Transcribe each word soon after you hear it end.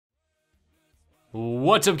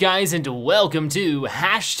What's up, guys, and welcome to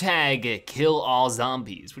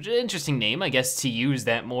 #KillAllZombies, which is an interesting name, I guess, to use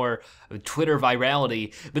that more Twitter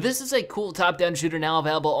virality. But this is a cool top-down shooter now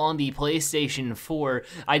available on the PlayStation 4.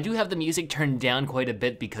 I do have the music turned down quite a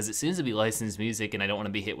bit because it seems to be licensed music and I don't want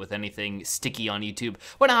to be hit with anything sticky on YouTube.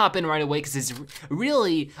 I want to hop in right away because it's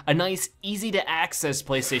really a nice, easy-to-access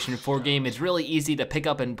PlayStation 4 game. It's really easy to pick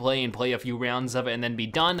up and play a few rounds of it and then be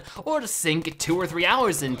done, or to sink 2 or 3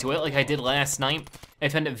 hours into it like I did last night. I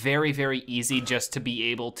found it very, very easy just to be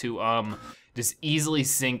able to just easily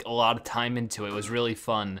sink a lot of time into it. It was really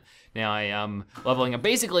fun. Now I am leveling up.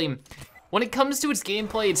 Basically, when it comes to its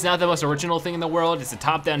gameplay, it's not the most original thing in the world. It's a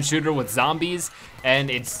top-down shooter with zombies, and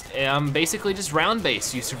it's basically just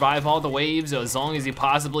round-based. You survive all the waves as long as you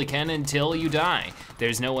possibly can until you die.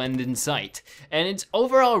 There's no end in sight. And it's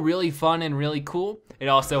overall really fun and really cool. It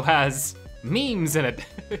also has memes in it.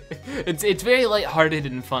 It's very lighthearted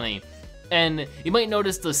and funny. And you might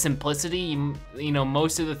notice the simplicity. You know,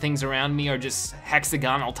 most of the things around me are just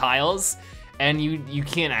hexagonal tiles, and you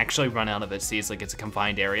can't actually run out of it. See, it's like it's a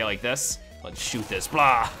confined area like this. Let's shoot this,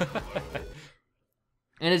 blah.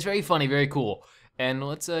 And it's very funny, very cool. And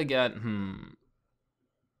let's get,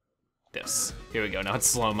 this. Here we go, now it's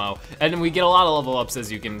slow-mo. And we get a lot of level ups,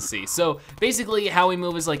 as you can see. So basically how we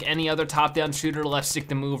move is like any other top-down shooter. Left stick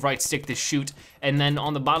to move, right stick to shoot. And then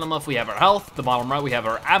on the bottom left we have our health, the bottom right we have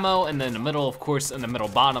our ammo, and then in the middle, of course, in the middle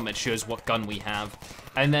bottom it shows what gun we have.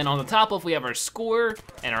 And then on the top left we have our score,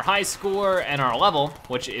 and our high score, and our level,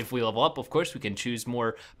 which if we level up, of course, we can choose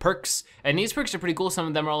more perks. And these perks are pretty cool. Some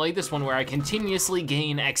of them are like this one where I continuously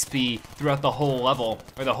gain XP throughout the whole level,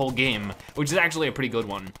 or the whole game, which is actually a pretty good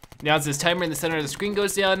one. Now as this timer in the center of the screen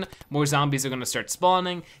goes down, more zombies are gonna start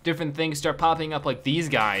spawning, different things start popping up like these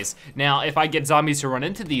guys. Now if I get zombies to run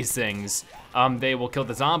into these things, they will kill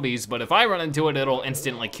the zombies, but if I run into it, it'll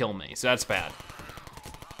instantly kill me, so that's bad.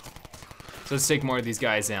 So let's take more of these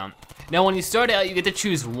guys out. Now when you start out, you get to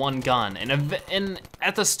choose one gun, and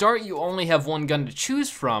at the start you only have one gun to choose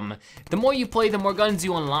from. The more you play, the more guns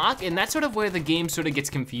you unlock, and that's sort of where the game sort of gets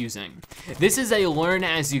confusing. This is a learn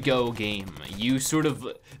as you go game.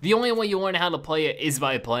 The only way you learn how to play it is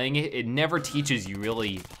by playing it. It never teaches you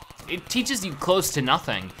really, it teaches you close to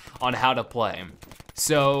nothing on how to play.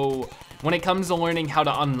 So when it comes to learning how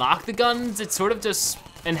to unlock the guns, it's sort of just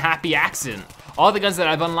an happy accident. All the guns that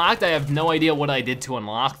I've unlocked, I have no idea what I did to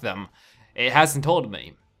unlock them. It hasn't told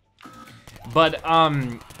me. But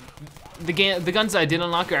the guns that I did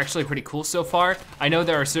unlock are actually pretty cool so far. I know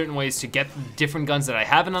there are certain ways to get different guns that I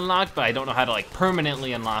haven't unlocked, but I don't know how to like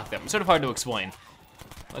permanently unlock them. It's sort of hard to explain.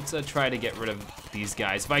 Let's try to get rid of these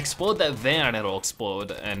guys. If I explode that van, it'll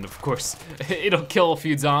explode, and of course, it'll kill a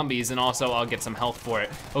few zombies, and also I'll get some health for it.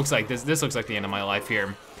 Looks like this looks like the end of my life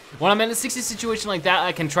here. When I'm in a 60 situation like that,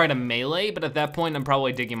 I can try to melee, but at that point, I'm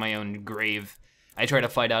probably digging my own grave. I try to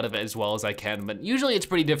fight out of it as well as I can, but usually it's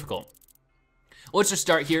pretty difficult. Let's just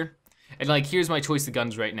start here. And like, here's my choice of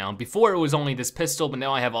guns right now. Before it was only this pistol, but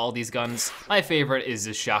now I have all these guns. My favorite is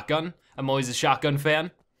this shotgun. I'm always a shotgun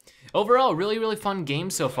fan. Overall, really, really fun game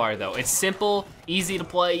so far though. It's simple, easy to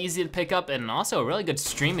play, easy to pick up, and also a really good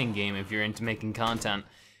streaming game if you're into making content.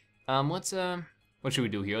 What should we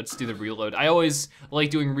do here? Let's do the reload. I always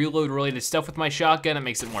like doing reload related stuff with my shotgun. It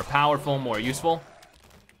makes it more powerful, more useful.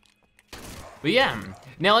 But yeah,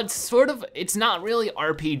 now it's not really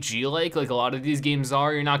RPG-like a lot of these games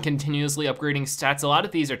are. You're not continuously upgrading stats. A lot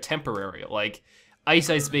of these are temporary, like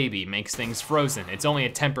Ice Ice Baby makes things frozen. It's only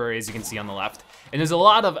a temporary, as you can see on the left. And there's a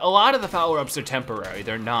lot of the power-ups are temporary.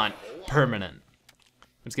 They're not permanent.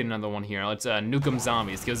 Let's get another one here. Let's nuke 'em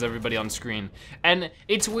zombies, kills everybody on screen. And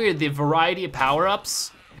it's weird, the variety of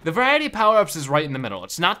power-ups is right in the middle.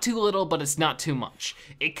 It's not too little, but it's not too much.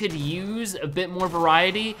 It could use a bit more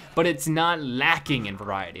variety, but it's not lacking in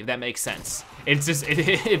variety, if that makes sense. It's just,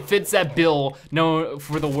 it fits that bill known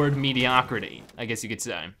for the word mediocrity, I guess you could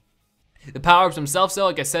say. The power-ups themselves, though,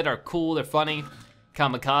 like I said, are cool, they're funny.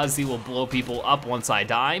 Kamikaze will blow people up once I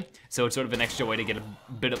die, so it's sort of an extra way to get a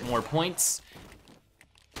bit more points.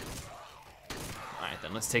 Alright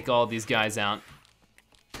then, let's take all these guys out.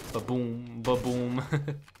 Ba-boom, ba-boom.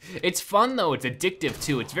 It's fun though, it's addictive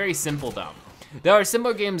too, it's very simple though. There are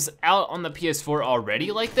similar games out on the PS4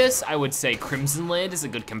 already like this. I would say Crimson Land is a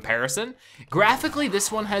good comparison. Graphically,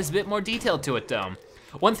 this one has a bit more detail to it though.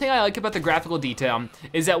 One thing I like about the graphical detail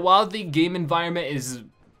is that while the game environment is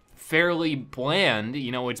fairly bland,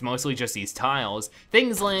 you know, it's mostly just these tiles,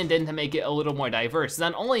 things land in to make it a little more diverse.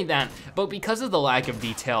 Not only that, but because of the lack of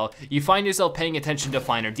detail, you find yourself paying attention to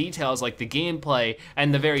finer details like the gameplay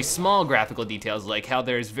and the very small graphical details, like how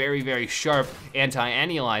there's very, very sharp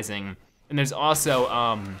anti-annualizing, and there's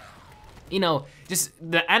also you know, just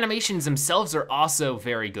the animations themselves are also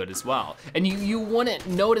very good as well. And you wouldn't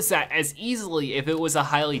notice that as easily if it was a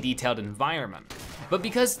highly detailed environment. But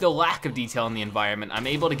because the lack of detail in the environment, I'm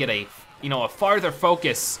able to get a, you know, a farther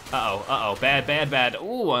focus. Uh-oh, bad.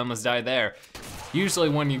 Ooh, I almost died there. Usually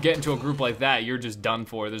when you get into a group like that, you're just done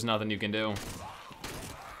for. There's nothing you can do.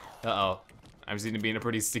 Uh-oh, I seem to be in a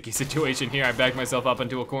pretty sticky situation here. I backed myself up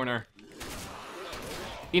into a corner.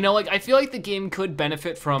 You know, like, I feel like the game could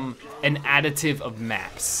benefit from an additive of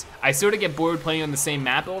maps. I sort of get bored playing on the same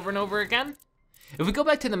map over and over again. If we go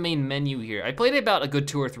back to the main menu here, I played about a good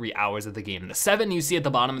 2 or 3 hours of the game. The 7 you see at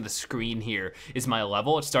the bottom of the screen here is my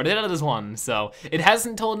level. It started out as 1, so it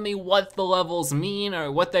hasn't told me what the levels mean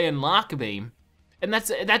or what they unlock me. And that's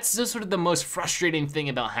just sort of the most frustrating thing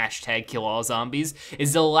about hashtag #KillAllZombies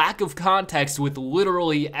is the lack of context with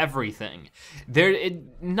literally everything.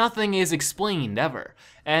 Nothing is explained ever.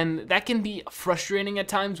 And that can be frustrating at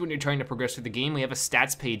times when you're trying to progress through the game. We have a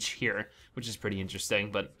stats page here, which is pretty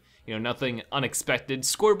interesting, but you know, nothing unexpected.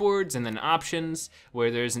 Scoreboards and then options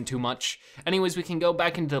where there isn't too much. Anyways, we can go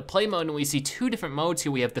back into play mode and we see 2 different modes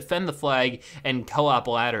here. We have defend the flag and co-op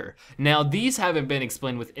ladder. Now these haven't been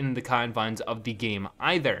explained within the confines of the game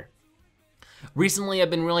either. Recently,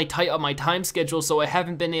 I've been really tight on my time schedule, so I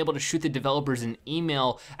haven't been able to shoot the developers an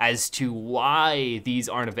email as to why these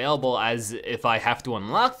aren't available, as if I have to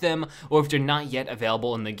unlock them, or if they're not yet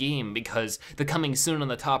available in the game, because the coming soon on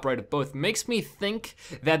the top right of both makes me think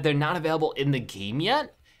that they're not available in the game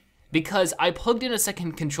yet, because I plugged in a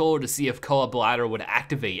second controller to see if co-op ladder would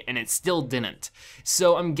activate, and it still didn't.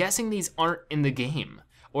 So I'm guessing these aren't in the game.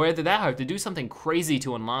 Or either that, I have to do something crazy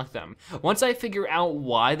to unlock them. Once I figure out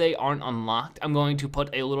why they aren't unlocked, I'm going to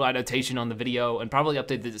put a little annotation on the video and probably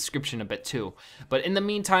update the description a bit too. But in the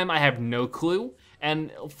meantime, I have no clue,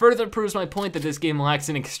 and further proves my point that this game lacks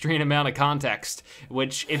an extreme amount of context,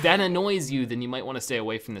 which, if that annoys you, then you might want to stay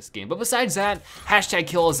away from this game. But besides that, hashtag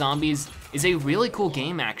 #KillAllZombies is a really cool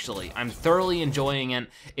game, actually. I'm thoroughly enjoying it.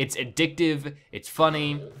 It's addictive, it's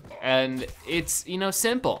funny, and it's, you know,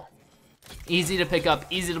 simple. Easy to pick up,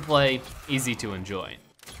 easy to play, easy to enjoy.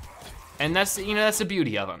 And that's, you know, that's the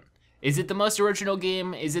beauty of it. Is it the most original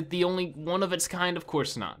game? Is it the only one of its kind? Of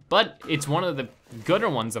course not. But it's one of the gooder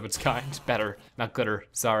ones of its kind. Better, not gooder,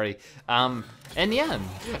 sorry. And yeah.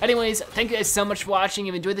 Anyways, thank you guys so much for watching.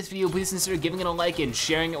 If you enjoyed this video, please consider giving it a like and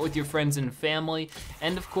sharing it with your friends and family.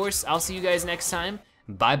 And of course, I'll see you guys next time.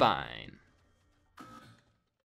 Bye-bye.